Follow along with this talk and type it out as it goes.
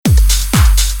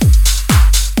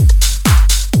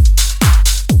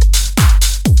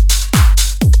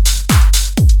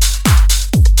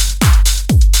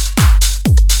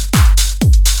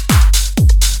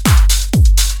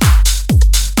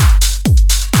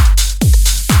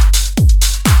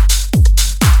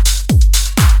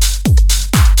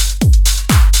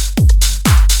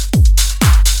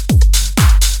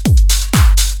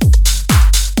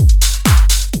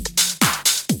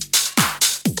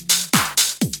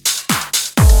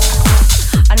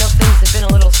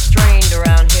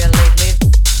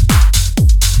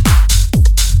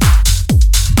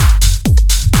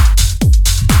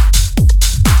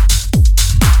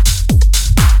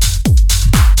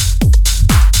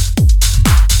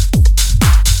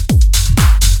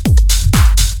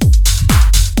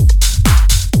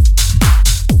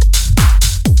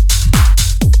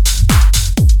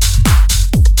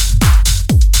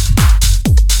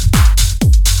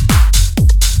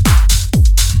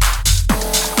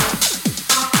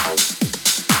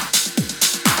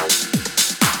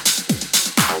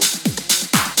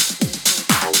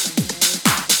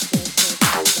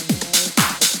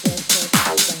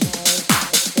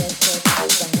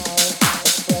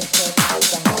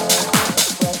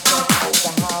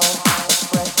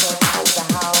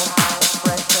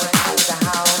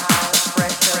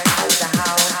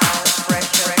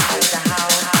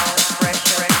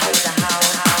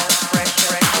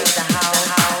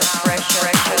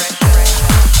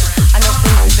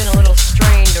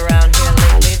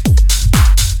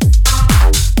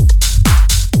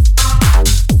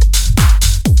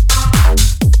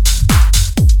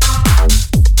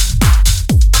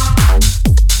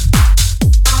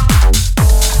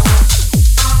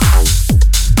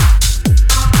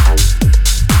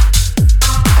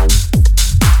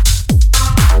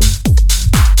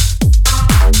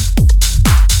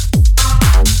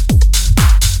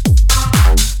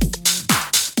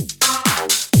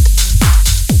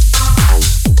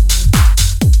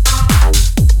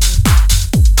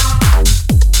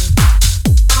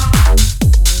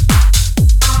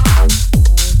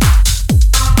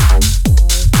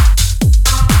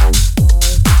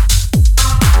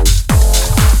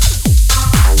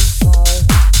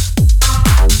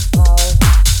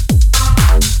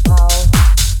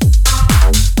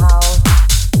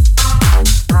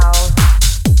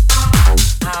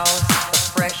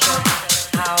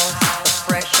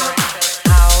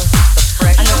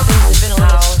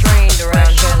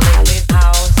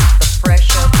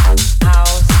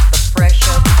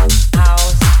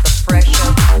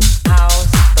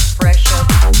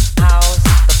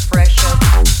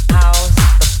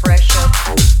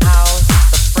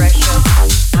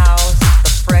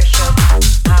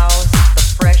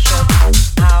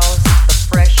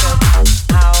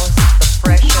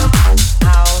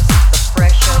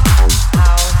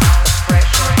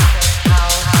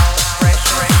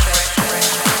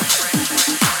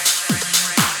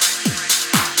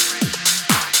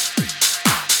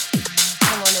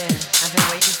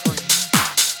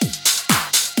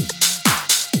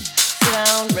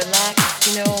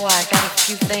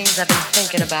few things I've been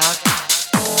thinking about.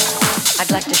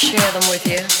 I'd like to share them with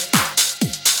you.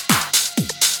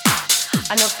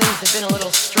 I know things have been a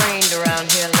little strained around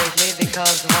here lately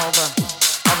because of all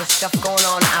the stuff going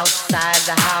on outside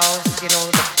the house. You know,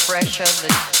 the pressure,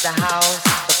 the house,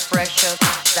 the pressure,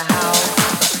 the house,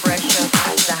 the pressure,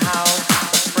 the house,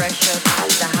 the pressure,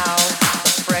 the house,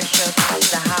 the pressure,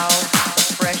 the house,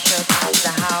 the pressure,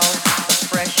 the house, the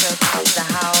pressure, the house, the pressure, the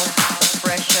house, the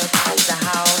pressure, the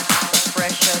house, the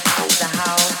pressure, the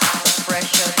house, the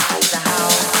pressure, the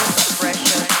house, the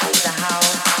pressure, the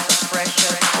house, the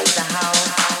pressure, the house,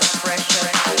 the pressure,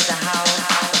 the house,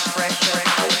 the pressure,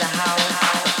 the house,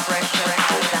 the pressure,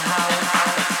 the house,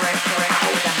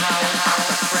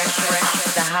 the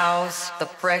pressure, the house, the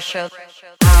pressure.